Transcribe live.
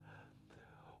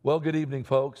Well, good evening,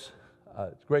 folks.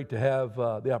 It's great to have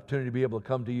the opportunity to be able to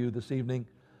come to you this evening.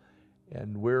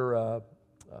 And we're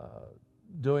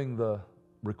doing the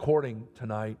recording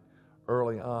tonight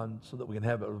early on so that we can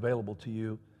have it available to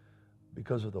you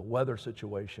because of the weather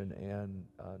situation and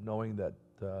knowing that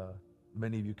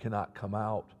many of you cannot come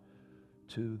out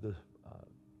to the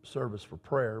service for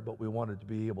prayer, but we wanted to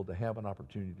be able to have an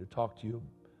opportunity to talk to you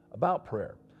about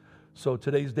prayer. So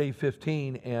today's day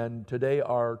 15, and today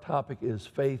our topic is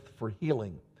faith for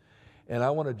healing. And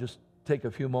I want to just take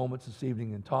a few moments this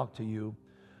evening and talk to you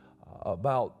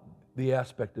about the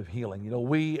aspect of healing. You know,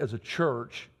 we as a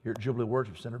church here at Jubilee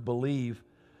Worship Center believe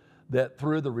that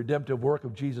through the redemptive work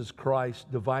of Jesus Christ,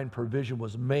 divine provision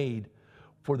was made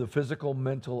for the physical,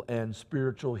 mental, and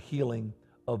spiritual healing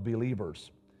of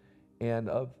believers and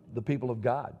of the people of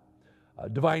God.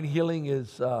 Divine healing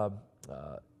is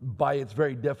by its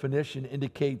very definition,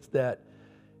 indicates that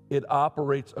it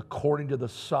operates according to the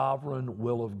sovereign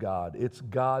will of God. It's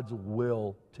God's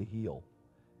will to heal.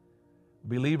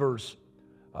 Believers,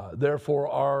 therefore,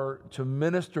 are to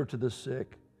minister to the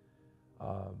sick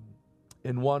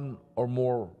in one or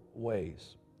more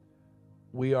ways.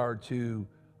 We are to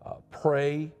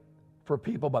pray for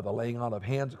people by the laying on of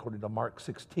hands, according to Mark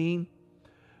 16.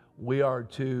 We are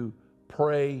to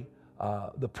pray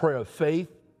the prayer of faith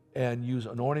and use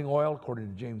anointing oil, according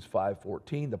to James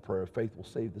 5:14. The prayer of faith will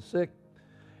save the sick.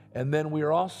 And then we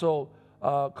are also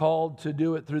called to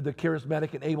do it through the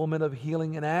charismatic enablement of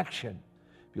healing in action.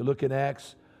 If you look in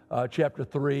Acts chapter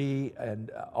 3 and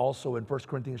also in 1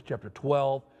 Corinthians chapter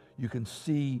 12, you can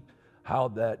see how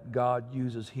that God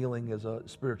uses healing as a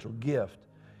spiritual gift.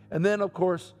 And then, of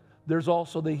course, there's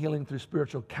also the healing through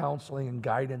spiritual counseling and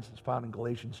guidance that's found in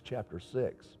Galatians chapter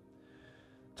 6.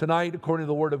 Tonight, according to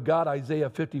the Word of God, Isaiah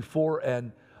 54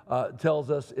 and tells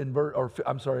us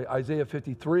Isaiah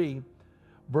 53,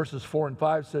 verses 4 and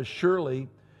 5 says, "Surely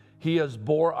He has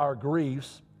bore our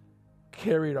griefs,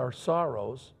 carried our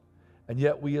sorrows, and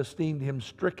yet we esteemed Him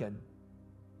stricken,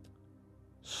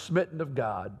 smitten of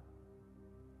God,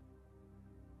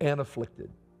 and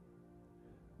afflicted.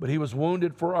 But He was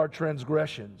wounded for our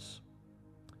transgressions.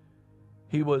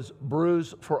 He was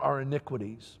bruised for our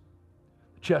iniquities.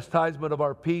 Chastisement of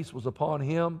our peace was upon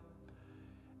Him,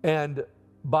 and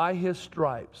by His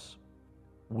stripes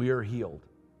we are healed."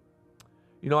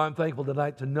 You know, I'm thankful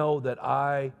tonight to know that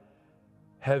I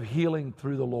have healing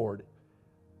through the Lord.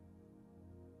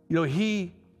 You know,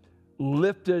 He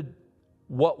lifted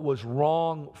what was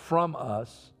wrong from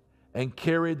us and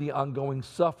carried the ongoing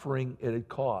suffering it had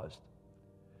caused.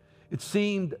 It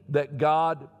seemed that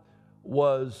God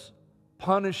was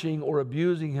punishing or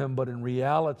abusing him, but in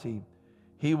reality,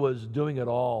 He was doing it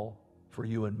all for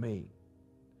you and me.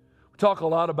 We talk a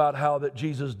lot about how that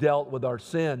Jesus dealt with our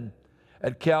sin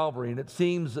at Calvary, and it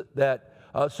seems that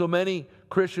so many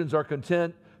Christians are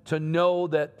content to know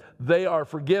that they are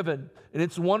forgiven, and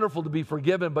it's wonderful to be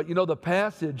forgiven, but you know, the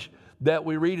passage that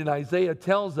we read in Isaiah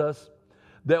tells us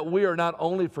that we are not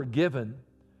only forgiven,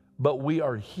 but we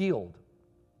are healed.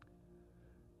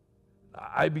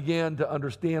 I began to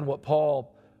understand what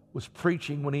Paul was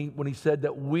preaching when he said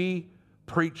that we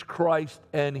preach Christ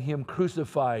and Him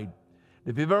crucified.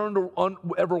 If you've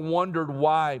ever wondered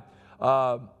why,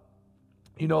 that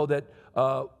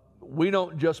we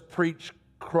don't just preach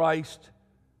Christ,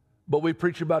 but we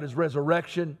preach about His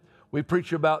resurrection. We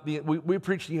preach about we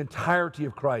preach the entirety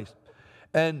of Christ.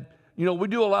 And, you know, we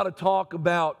do a lot of talk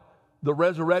about the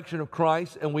resurrection of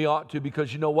Christ, and we ought to,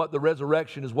 because you know what? The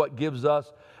resurrection is what gives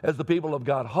us, as the people of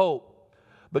God, hope.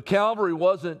 But Calvary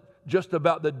wasn't just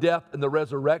about the death and the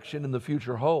resurrection and the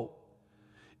future hope.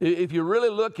 If you really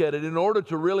look at it, in order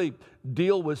to really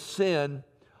deal with sin,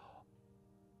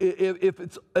 if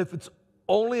it's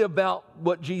only about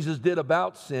what Jesus did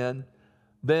about sin,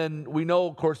 then we know,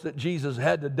 of course, that Jesus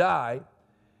had to die.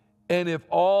 And if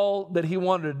all that He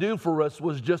wanted to do for us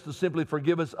was just to simply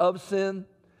forgive us of sin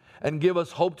and give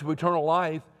us hope to eternal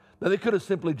life, then they could have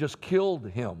simply just killed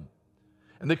Him.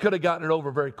 And they could have gotten it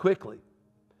over very quickly.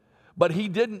 But He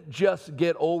didn't just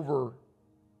get over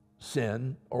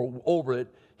sin or over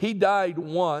it. He died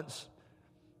once,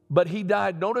 but He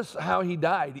died, notice how He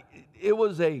died. It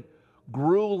was a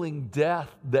grueling death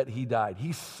that He died.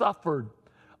 He suffered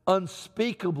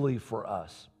unspeakably for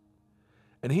us.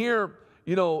 And here,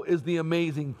 you know, is the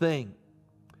amazing thing.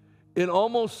 It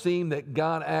almost seemed that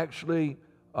God actually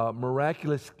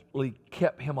miraculously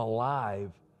kept Him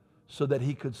alive so that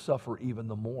He could suffer even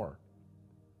the more.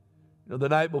 You know, the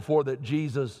night before that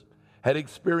Jesus had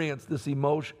experienced this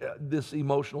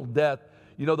emotional death,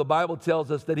 you know, the Bible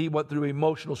tells us that He went through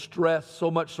emotional stress,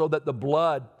 so much so that the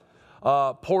blood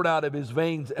poured out of his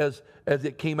veins as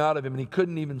it came out of him, and he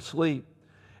couldn't even sleep.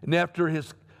 And after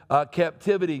his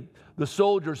captivity, the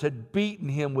soldiers had beaten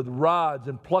him with rods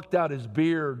and plucked out his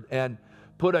beard and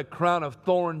put a crown of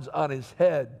thorns on his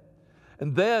head.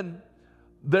 And then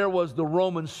there was the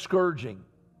Roman scourging,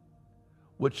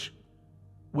 which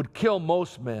would kill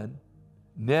most men.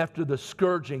 And after the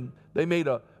scourging, they made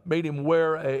him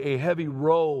wear a heavy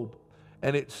robe,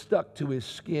 and it stuck to his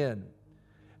skin.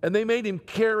 And they made him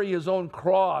carry his own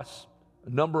cross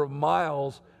a number of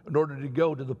miles in order to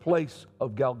go to the place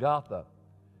of Golgotha.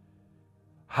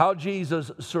 How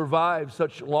Jesus survived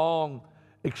such long,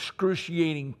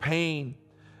 excruciating pain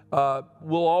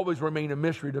will always remain a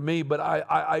mystery to me, but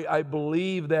I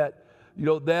believe that,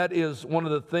 that is one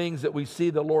of the things that we see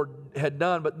the Lord had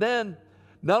done. But then,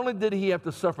 not only did he have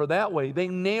to suffer that way, they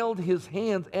nailed his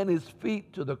hands and his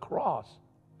feet to the cross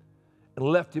and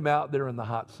left him out there in the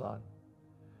hot sun.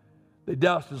 They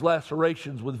doused his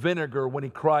lacerations with vinegar when he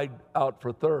cried out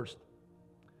for thirst.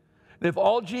 And if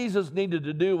all Jesus needed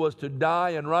to do was to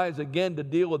die and rise again to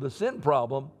deal with the sin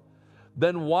problem,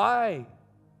 then why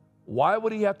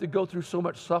would he have to go through so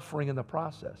much suffering in the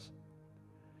process?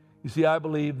 You see, I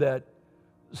believe that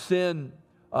sin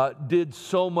did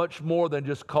so much more than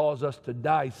just cause us to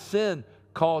die. Sin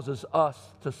causes us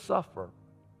to suffer.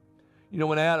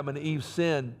 When Adam and Eve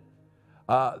sinned,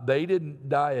 they didn't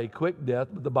die a quick death,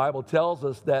 but the Bible tells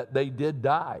us that they did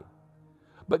die.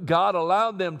 But God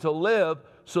allowed them to live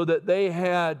so that they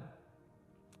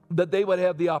would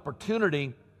have the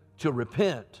opportunity to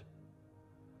repent.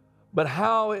 But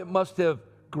how it must have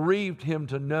grieved him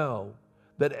to know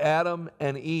that Adam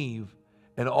and Eve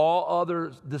and all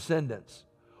other descendants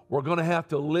were going to have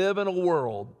to live in a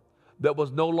world that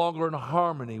was no longer in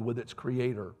harmony with its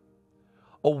creator.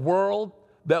 A world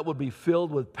that would be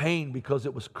filled with pain because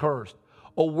it was cursed.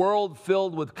 A world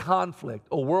filled with conflict.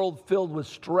 A world filled with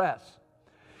stress.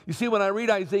 You see, when I read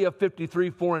Isaiah 53,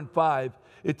 4 and 5,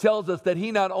 it tells us that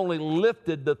he not only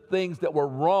lifted the things that were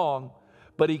wrong,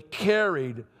 but he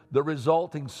carried the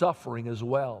resulting suffering as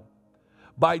well.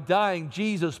 By dying,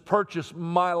 Jesus purchased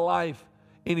my life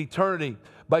in eternity.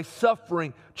 By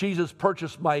suffering, Jesus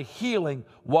purchased my healing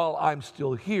while I'm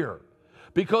still here.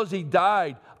 Because he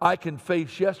died, I can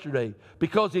face yesterday.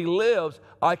 Because he lives,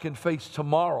 I can face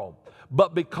tomorrow.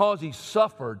 But because he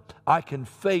suffered, I can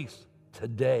face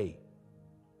today.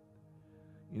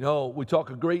 We talk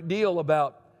a great deal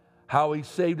about how he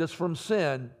saved us from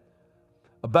sin,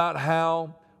 about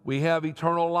how we have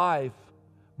eternal life,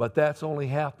 but that's only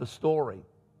half the story.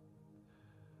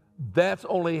 That's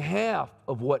only half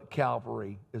of what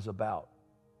Calvary is about.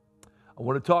 I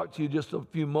want to talk to you just a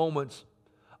few moments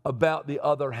about the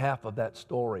other half of that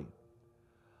story.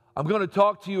 I'm going to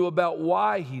talk to you about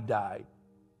why he died.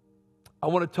 I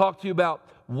want to talk to you about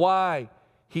why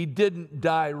he didn't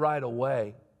die right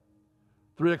away.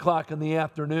 3 o'clock in the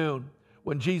afternoon,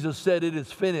 when Jesus said, "It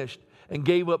is finished," and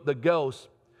gave up the ghost,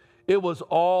 it was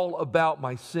all about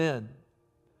my sin.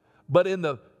 But in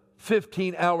the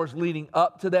 15 hours leading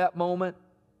up to that moment,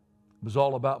 it was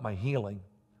all about my healing.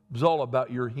 It was all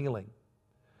about your healing.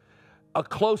 A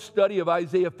close study of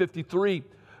Isaiah 53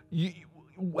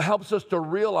 helps us to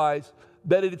realize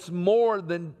that it's more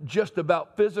than just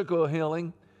about physical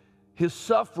healing. His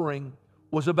suffering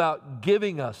was about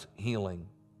giving us healing.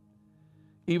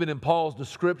 Even in Paul's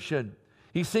description,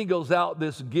 he singles out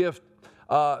this gift,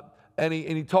 and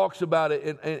he talks about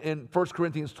it in 1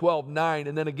 Corinthians 12, 9,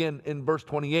 and then again in verse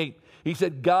 28. He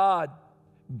said, God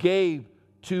gave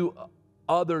to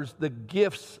others the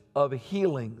gifts of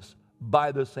healings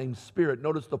by the same Spirit.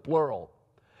 Notice the plural.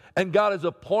 And God has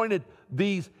appointed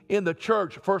these in the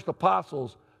church, first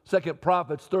apostles, second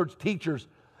prophets, third teachers,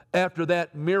 after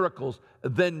that miracles,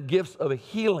 then gifts of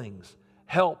healings,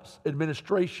 helps,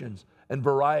 administrations, and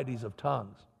varieties of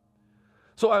tongues.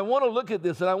 So I want to look at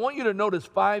this, and I want you to notice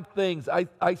 5 things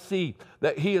I see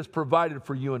that he has provided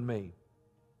for you and me.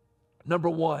 Number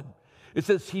 1, it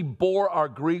says he bore our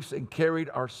griefs and carried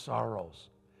our sorrows.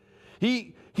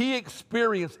 He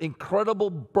experienced incredible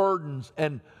burdens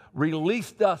and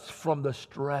released us from the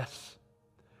stress.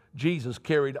 Jesus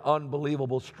carried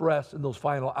unbelievable stress in those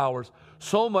final hours,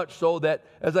 so much so that,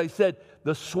 as I said,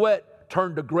 the sweat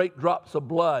turned to great drops of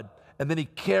blood, and then he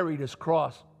carried his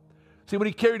cross. See, when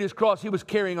he carried his cross, he was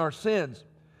carrying our sins.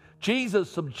 Jesus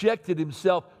subjected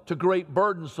himself to great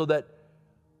burdens so that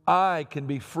I can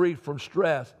be free from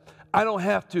stress. I don't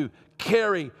have to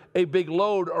carry a big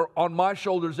load on my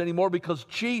shoulders anymore because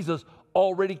Jesus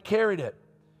already carried it.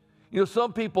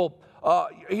 Some people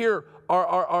here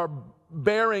are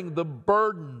bearing the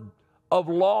burden of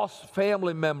lost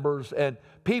family members and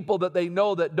people that they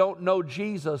know that don't know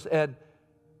Jesus, and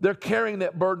they're carrying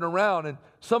that burden around. And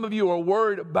some of you are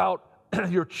worried about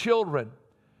your children.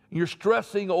 You're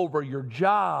stressing over your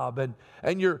job,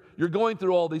 and you're going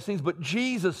through all these things. But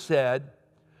Jesus said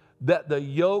that the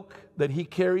yoke that he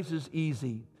carries is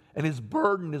easy and his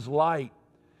burden is light,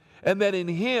 and that in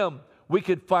him we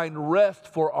could find rest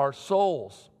for our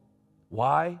souls.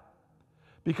 Why?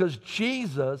 Because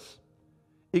Jesus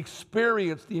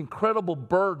experienced the incredible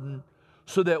burden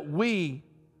so that we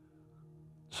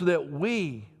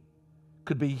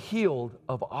could be healed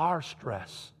of our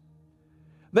stress.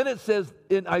 Then it says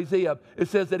in Isaiah, it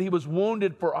says that he was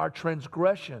wounded for our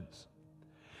transgressions.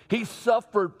 He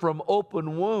suffered from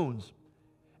open wounds,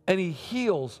 and he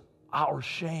heals our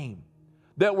shame.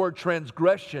 That word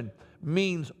transgression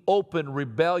means open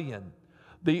rebellion.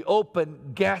 The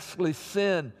open, ghastly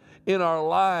sin in our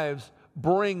lives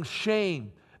brings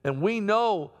shame, and we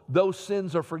know those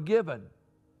sins are forgiven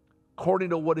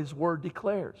according to what his word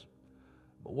declares.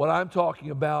 But what I'm talking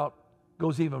about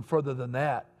goes even further than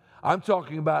that. I'm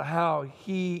talking about how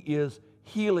he is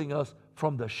healing us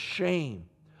from the shame,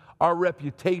 our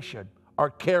reputation, our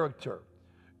character,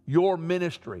 your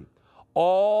ministry.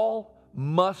 All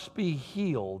must be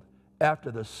healed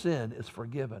after the sin is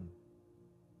forgiven.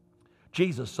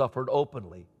 Jesus suffered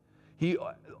openly.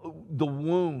 The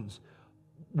wounds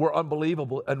were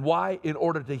unbelievable. And why? In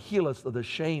order to heal us of the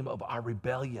shame of our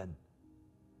rebellion.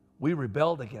 We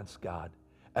rebelled against God,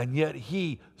 and yet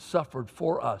he suffered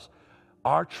for us.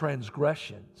 Our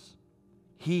transgressions,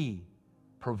 he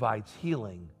provides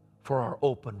healing for our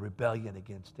open rebellion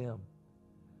against him.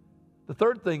 The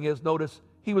third thing is, notice,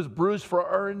 he was bruised for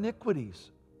our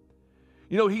iniquities.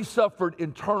 You know, he suffered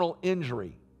internal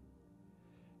injury,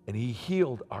 and he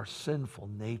healed our sinful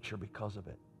nature because of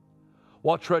it.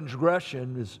 While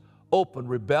transgression is open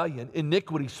rebellion,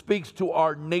 iniquity speaks to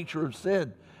our nature of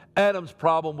sin. Adam's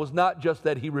problem was not just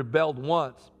that he rebelled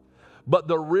once, but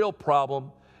the real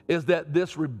problem is that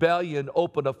this rebellion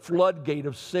opened a floodgate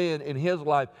of sin in his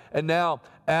life, and now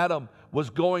Adam was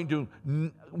going to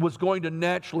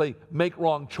naturally make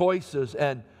wrong choices,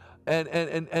 and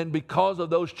because of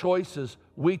those choices,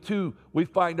 we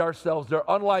find ourselves there.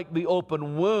 Unlike the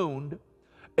open wound,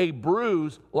 a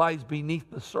bruise lies beneath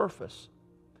the surface,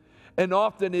 and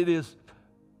often it is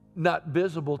not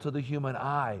visible to the human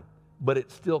eye, but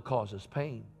it still causes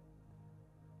pain.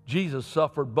 Jesus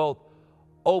suffered both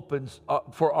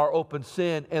for our open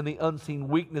sin and the unseen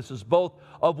weaknesses, both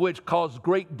of which cause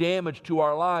great damage to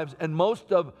our lives. And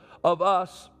most of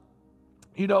us,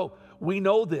 you know, we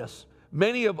know this.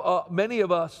 Many of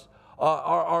us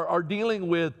are dealing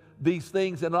with these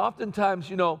things, and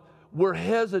oftentimes, you know, we're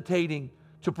hesitating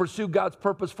to pursue God's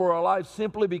purpose for our lives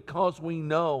simply because we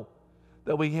know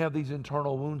that we have these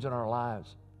internal wounds in our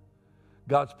lives.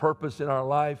 God's purpose in our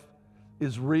life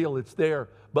is real, it's there.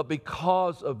 But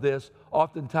because of this,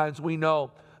 oftentimes we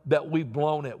know that we've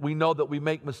blown it. We know that we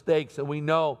make mistakes, and we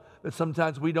know that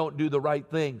sometimes we don't do the right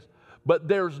things. But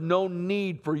there's no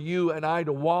need for you and I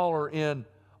to wallow in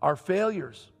our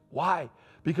failures. Why?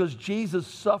 Because Jesus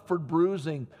suffered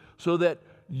bruising so that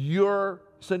your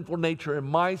sinful nature and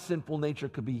my sinful nature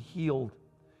could be healed.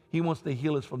 He wants to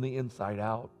heal us from the inside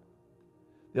out.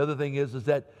 The other thing is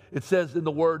that it says in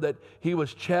the word that he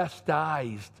was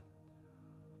chastised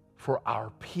for our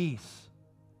peace.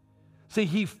 See,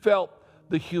 he felt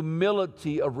the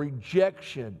humility of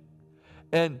rejection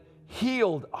and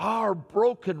healed our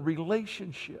broken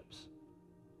relationships.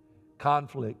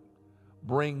 Conflict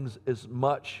brings as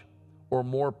much or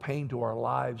more pain to our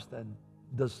lives than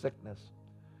does sickness.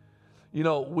 You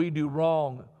know, we do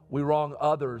wrong, we wrong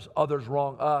others, others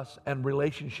wrong us, and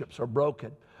relationships are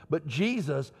broken. But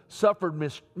Jesus suffered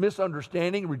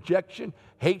misunderstanding, rejection,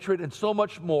 hatred, and so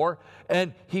much more.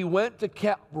 And he went to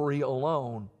Calvary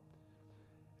alone.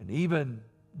 And even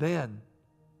then,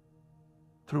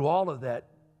 through all of that,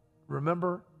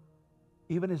 remember,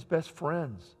 even his best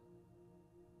friends,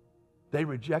 they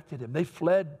rejected him. They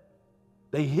fled.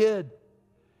 They hid.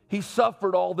 He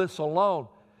suffered all this alone.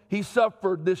 He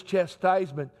suffered this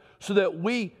chastisement so that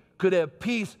we could have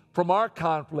peace from our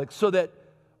conflicts, so that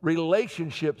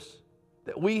relationships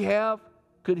that we have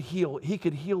could heal. He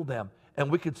could heal them,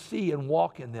 and we could see and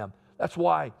walk in them. That's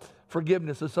why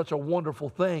forgiveness is such a wonderful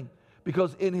thing,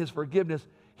 because in his forgiveness,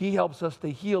 he helps us to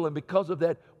heal, and because of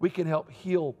that, we can help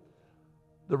heal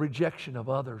the rejection of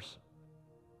others.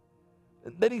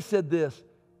 And then he said this,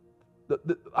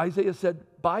 Isaiah said,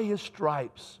 by his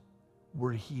stripes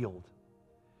we're healed.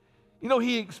 You know,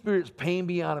 he experienced pain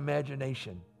beyond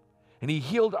imagination, and he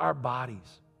healed our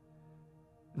bodies.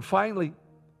 And finally,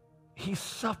 he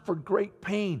suffered great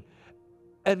pain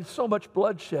and so much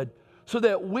bloodshed so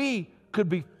that we could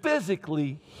be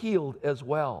physically healed as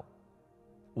well.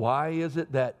 Why is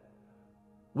it that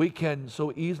we can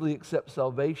so easily accept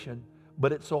salvation,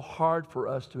 but it's so hard for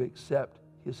us to accept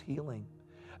His healing?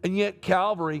 And yet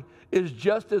Calvary is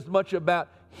just as much about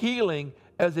healing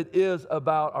as it is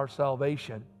about our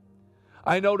salvation.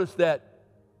 I noticed that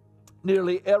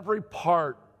nearly every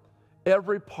part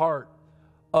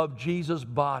of Jesus'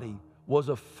 body was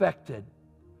affected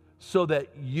so that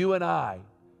you and I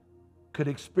could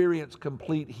experience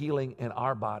complete healing in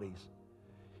our bodies.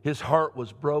 His heart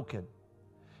was broken.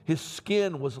 His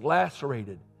skin was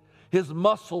lacerated. His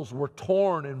muscles were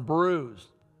torn and bruised.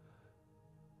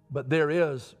 But there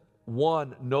is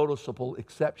one noticeable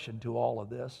exception to all of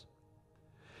this.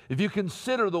 If you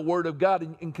consider the Word of God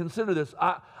and consider this,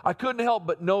 I couldn't help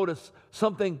but notice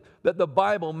something that the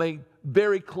Bible made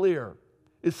very clear.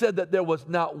 It said that there was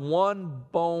not one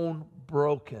bone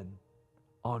broken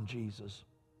on Jesus.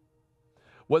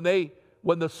 When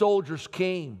the soldiers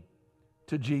came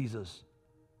to Jesus,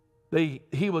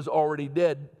 he was already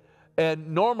dead.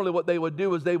 And normally what they would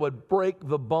do is they would break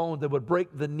the bones, they would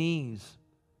break the knees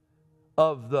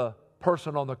of the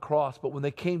person on the cross. But when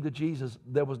they came to Jesus,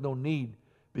 there was no need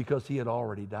because He had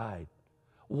already died.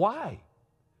 Why?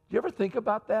 Do you ever think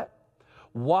about that?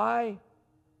 Why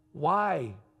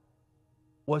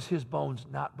was His bones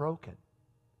not broken?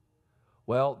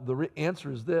 Well, the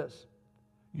answer is this.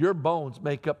 Your bones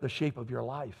make up the shape of your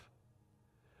life.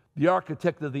 The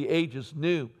architect of the ages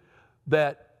knew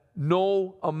that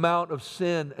no amount of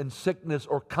sin and sickness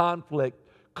or conflict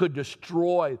could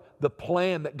destroy the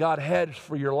plan that God had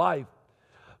for your life.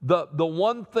 The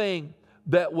one thing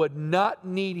that would not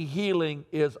need healing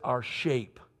is our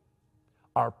shape,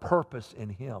 our purpose in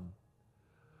Him.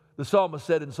 The psalmist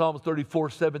said in Psalms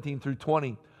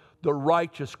 34:17-20, "The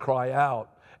righteous cry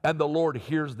out, and the Lord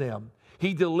hears them.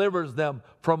 He delivers them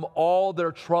from all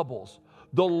their troubles.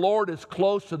 The Lord is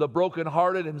close to the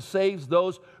brokenhearted and saves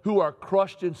those who are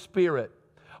crushed in spirit.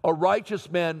 A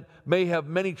righteous man may have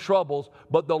many troubles,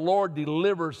 but the Lord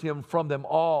delivers him from them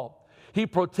all. He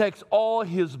protects all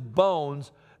his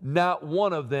bones, not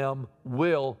one of them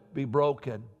will be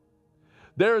broken."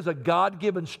 There is a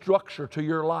God-given structure to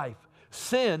your life.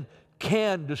 Sin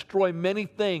can destroy many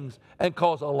things and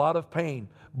cause a lot of pain,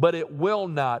 but it will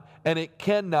not and it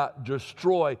cannot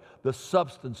destroy the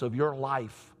substance of your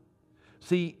life.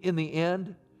 See, in the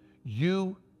end,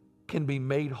 you can be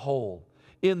made whole.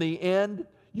 In the end,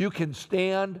 you can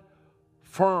stand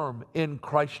firm in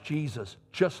Christ Jesus,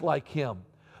 just like Him.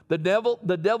 The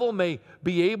devil may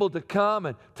be able to come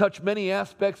and touch many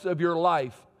aspects of your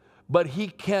life, but he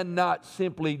cannot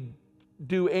simply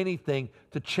do anything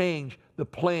to change the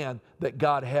plan that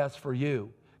God has for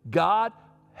you. God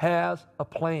has a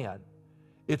plan.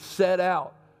 It's set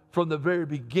out from the very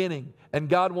beginning, and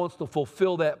God wants to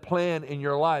fulfill that plan in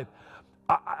your life.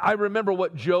 I remember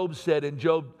what Job said in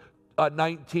Job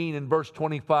 19 and verse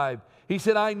 25. He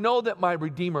said, "I know that my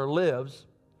Redeemer lives,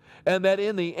 and that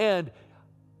in the end,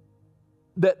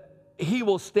 that He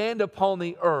will stand upon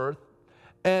the earth,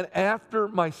 and after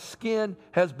my skin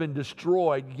has been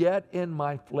destroyed, yet in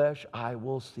my flesh I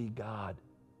will see God."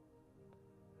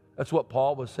 That's what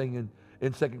Paul was saying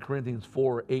in 2 Corinthians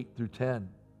 4:8-10.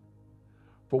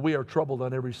 "For we are troubled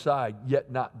on every side,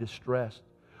 yet not distressed.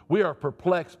 We are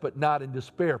perplexed, but not in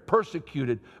despair.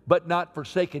 Persecuted, but not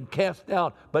forsaken. Cast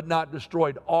down, but not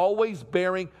destroyed. Always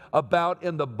bearing about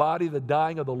in the body the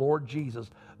dying of the Lord Jesus,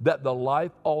 that the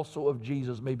life also of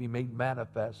Jesus may be made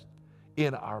manifest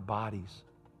in our bodies."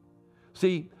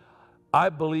 See, I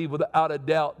believe without a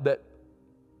doubt that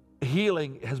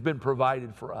healing has been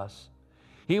provided for us.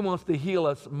 He wants to heal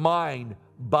us mind,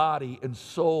 body, and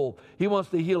soul. He wants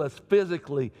to heal us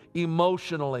physically,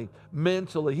 emotionally,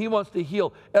 mentally. He wants to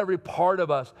heal every part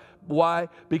of us. Why?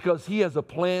 Because He has a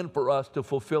plan for us to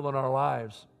fulfill in our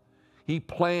lives. He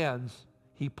plans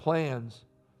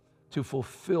to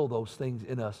fulfill those things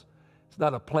in us. It's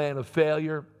not a plan of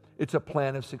failure. It's a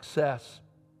plan of success.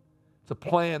 It's a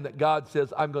plan that God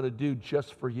says, "I'm going to do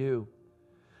just for you."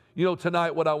 You know,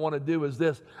 tonight what I want to do is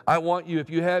this. I want you, if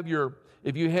you have your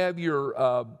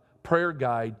prayer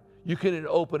guide, you can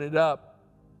open it up,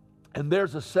 and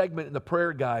there's a segment in the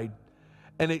prayer guide,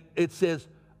 and it says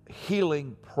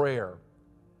healing prayer.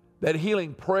 That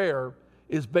healing prayer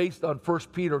is based on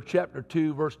 1 Peter chapter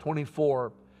 2, verse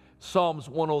 24, Psalms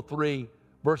 103,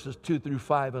 verses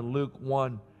 2-5, and Luke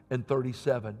 1 and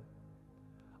 37.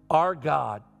 Our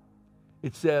God,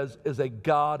 it says, is a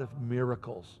God of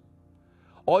miracles.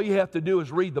 All you have to do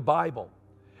is read the Bible,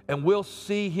 and we'll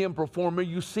see Him perform.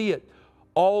 You see it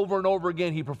over and over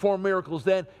again. He performed miracles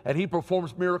then, and He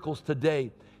performs miracles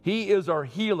today. He is our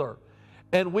healer.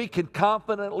 And we can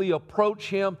confidently approach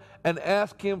Him and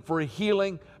ask Him for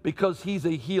healing because He's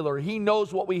a healer. He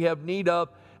knows what we have need of,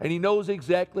 and He knows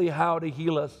exactly how to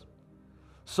heal us.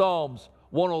 Psalms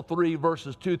 103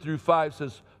 verses 2 through 5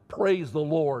 says, "Praise the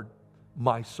Lord,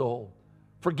 my soul.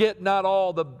 Forget not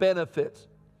all the benefits,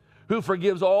 who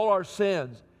forgives all our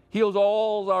sins, heals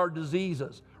all our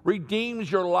diseases,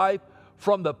 redeems your life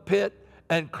from the pit,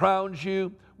 and crowns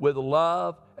you with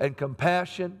love and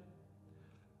compassion,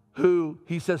 who,"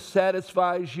 He says,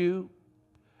 "satisfies you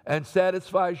and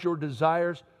satisfies your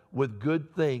desires with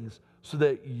good things, so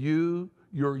that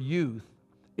your youth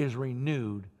is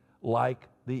renewed like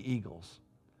the eagles."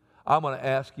 I'm going to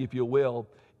ask you, if you will,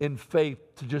 in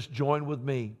faith, to just join with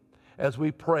me as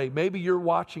we pray. Maybe you're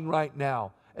watching right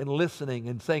now and listening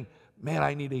and saying, "Man,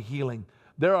 I need a healing."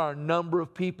 There are a number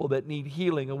of people that need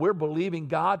healing, and we're believing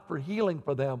God for healing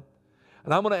for them.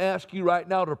 And I'm going to ask you right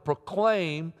now to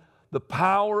proclaim the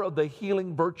power of the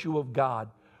healing virtue of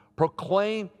God.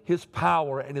 Proclaim His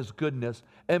power and His goodness,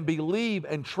 and believe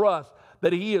and trust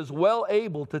that He is well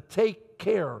able to take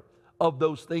care of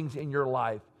those things in your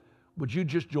life. Would you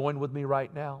just join with me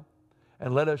right now?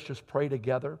 And let us just pray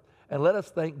together. And let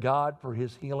us thank God for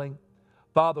His healing.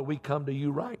 Father, we come to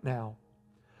you right now.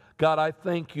 God, I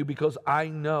thank you because I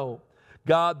know,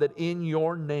 God, that in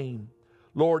your name,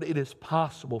 Lord, it is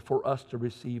possible for us to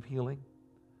receive healing.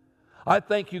 I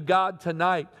thank you, God,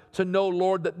 tonight to know,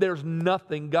 Lord, that there's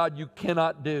nothing, God, you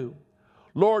cannot do.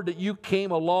 Lord, that you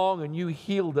came along and you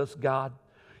healed us, God.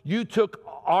 You took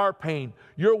our pain.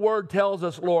 Your word tells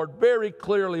us, Lord, very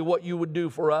clearly what you would do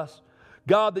for us.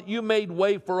 God, that you made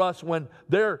way for us when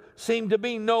there seemed to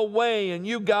be no way, and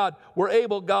you, God, were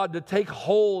able, God, to take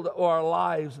hold of our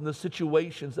lives and the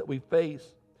situations that we face.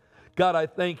 God, I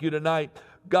thank you tonight,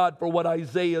 God, for what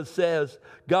Isaiah says.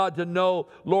 God, to know,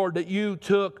 Lord, that you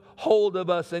took hold of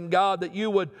us, and God, that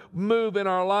you would move in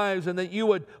our lives and that you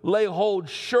would lay hold.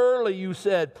 Surely, you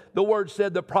said, the word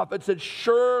said, the prophet said,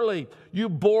 surely you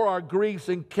bore our griefs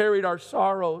and carried our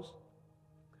sorrows.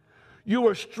 You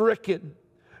were stricken.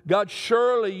 God,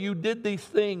 surely you did these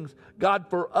things, God,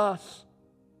 for us.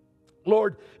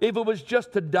 Lord, if it was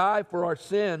just to die for our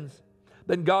sins,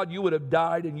 then God, you would have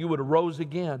died and you would have rose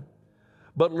again.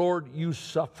 But Lord, you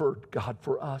suffered, God,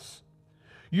 for us.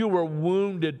 You were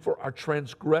wounded for our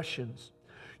transgressions.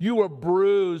 You were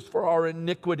bruised for our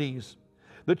iniquities.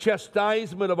 The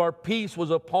chastisement of our peace was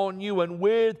upon you, and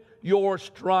with your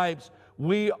stripes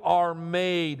we are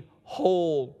made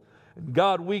whole. And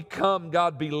God, we come,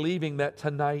 God, believing that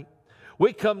tonight.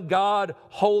 We come, God,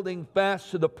 holding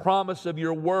fast to the promise of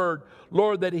your word,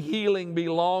 Lord, that healing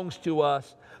belongs to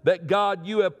us. That, God,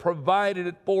 you have provided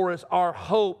it for us. Our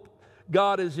hope,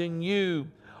 God, is in you,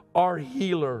 our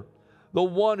healer, the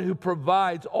one who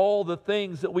provides all the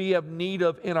things that we have need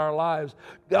of in our lives.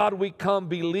 God, we come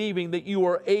believing that you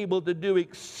are able to do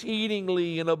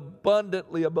exceedingly and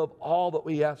abundantly above all that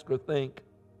we ask or think.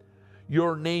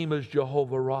 Your name is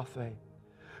Jehovah Rapha.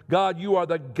 God, you are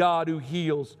the God who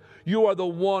heals. You are the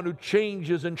one who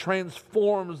changes and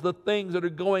transforms the things that are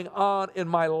going on in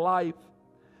my life.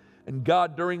 And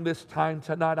God, during this time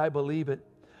tonight, I believe it.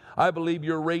 I believe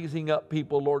you're raising up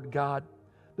people, Lord God,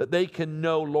 that they can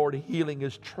know, Lord, healing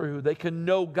is true. They can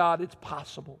know, God, it's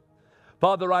possible.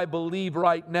 Father, I believe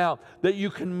right now that you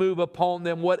can move upon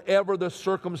them, whatever the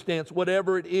circumstance,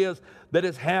 whatever it is that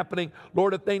is happening.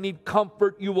 Lord, if they need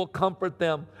comfort, you will comfort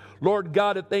them. Lord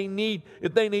God, if they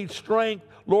need strength,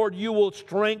 Lord, you will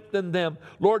strengthen them.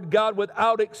 Lord God,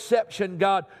 without exception,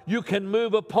 God, you can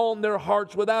move upon their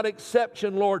hearts without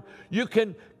exception, Lord. You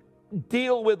can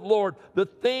deal with, Lord, the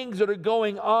things that are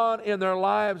going on in their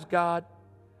lives, God.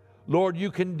 Lord, you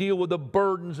can deal with the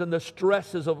burdens and the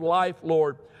stresses of life,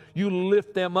 Lord. You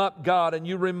lift them up, God, and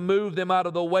you remove them out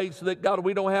of the way so that, God,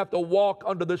 we don't have to walk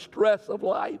under the stress of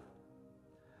life.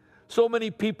 So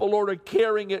many people, Lord, are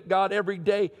carrying it, God, every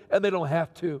day, and they don't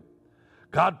have to.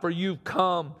 God, for you've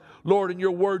come, Lord, and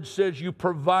your word says you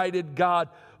provided, God,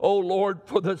 oh, Lord,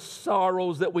 for the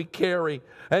sorrows that we carry.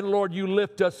 And, Lord, you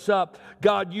lift us up.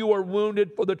 God, you are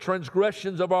wounded for the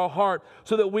transgressions of our heart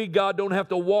so that we, God, don't have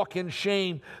to walk in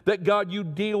shame. That, God, you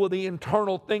deal with the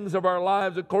internal things of our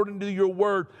lives according to your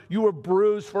word. You were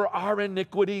bruised for our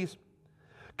iniquities.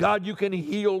 God, you can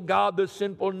heal, God, the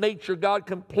sinful nature, God,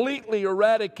 completely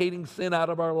eradicating sin out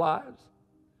of our lives.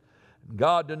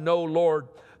 God, to know, Lord,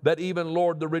 that even,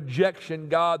 Lord, the rejection,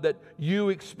 God, that you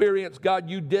experienced, God,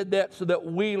 you did that so that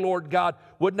we, Lord God,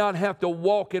 would not have to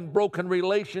walk in broken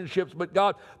relationships, but,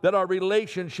 God, that our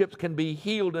relationships can be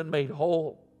healed and made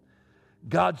whole.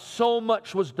 God, so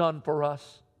much was done for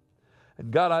us. And,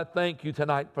 God, I thank you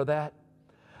tonight for that.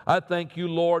 I thank you,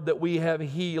 Lord, that we have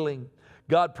healing.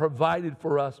 God provided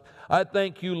for us. I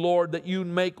thank you, Lord, that you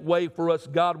make way for us,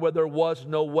 God, where there was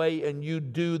no way, and you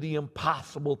do the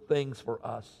impossible things for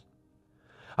us.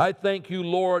 I thank you,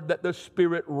 Lord, that the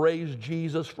Spirit raised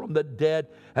Jesus from the dead,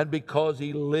 and because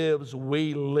He lives,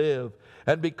 we live.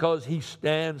 And because He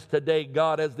stands today,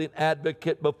 God, as the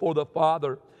advocate before the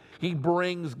Father, He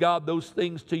brings, God, those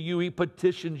things to you. He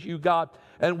petitions you, God,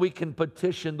 and we can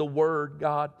petition the Word,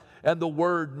 God, and the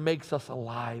Word makes us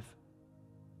alive.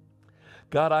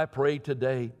 God, I pray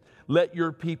today, let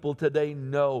your people today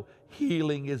know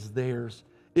healing is theirs.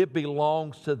 It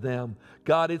belongs to them.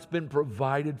 God, it's been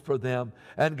provided for them.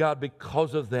 And God,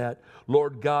 because of that,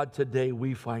 Lord God, today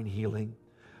we find healing.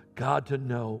 God, to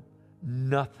know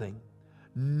nothing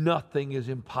is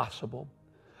impossible.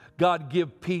 God,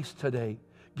 give peace today.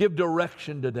 Give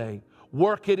direction today.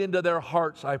 Work it into their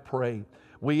hearts, I pray.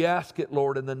 We ask it,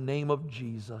 Lord, in the name of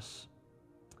Jesus.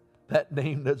 That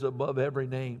name that's above every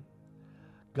name.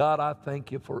 God, I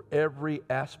thank you for every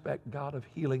aspect, God, of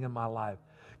healing in my life.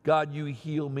 God, you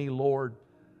heal me, Lord,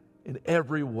 in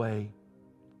every way.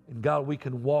 And God, we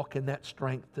can walk in that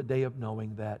strength today of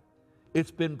knowing that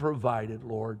it's been provided,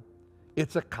 Lord.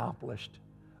 It's accomplished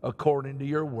according to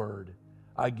your word.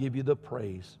 I give you the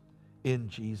praise in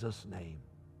Jesus' name.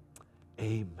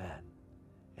 Amen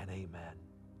and amen.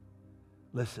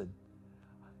 Listen,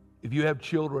 if you have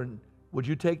children, would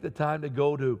you take the time to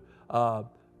go to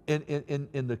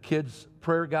in the kids'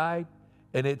 prayer guide?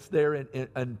 And it's there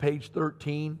in page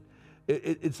 13.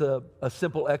 It's a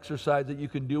simple exercise that you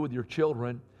can do with your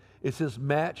children. It says,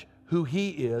 match who He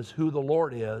is, who the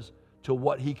Lord is, to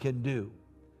what He can do.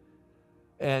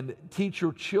 And teach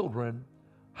your children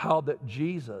how that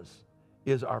Jesus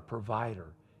is our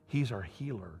provider. He's our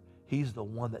healer. He's the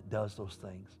one that does those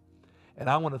things. And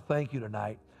I want to thank you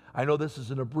tonight. I know this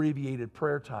is an abbreviated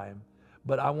prayer time,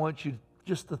 but I want you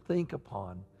just to think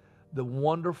upon the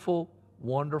wonderful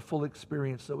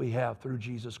experience that we have through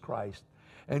Jesus Christ,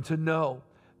 and to know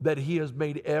that He has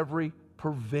made every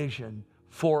provision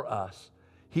for us.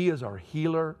 He is our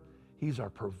healer. He's our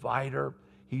provider.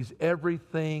 He's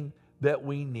everything that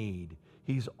we need.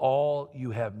 He's all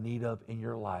you have need of in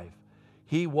your life.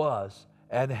 He was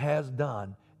and has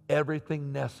done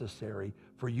everything necessary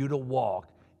for you to walk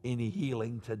in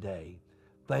healing today.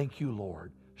 Thank you,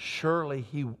 Lord. Surely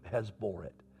He has bore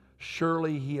it.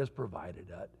 Surely He has provided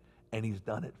it. And He's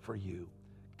done it for you.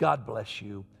 God bless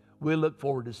you. We look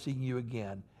forward to seeing you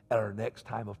again at our next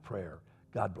time of prayer.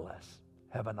 God bless.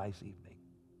 Have a nice evening.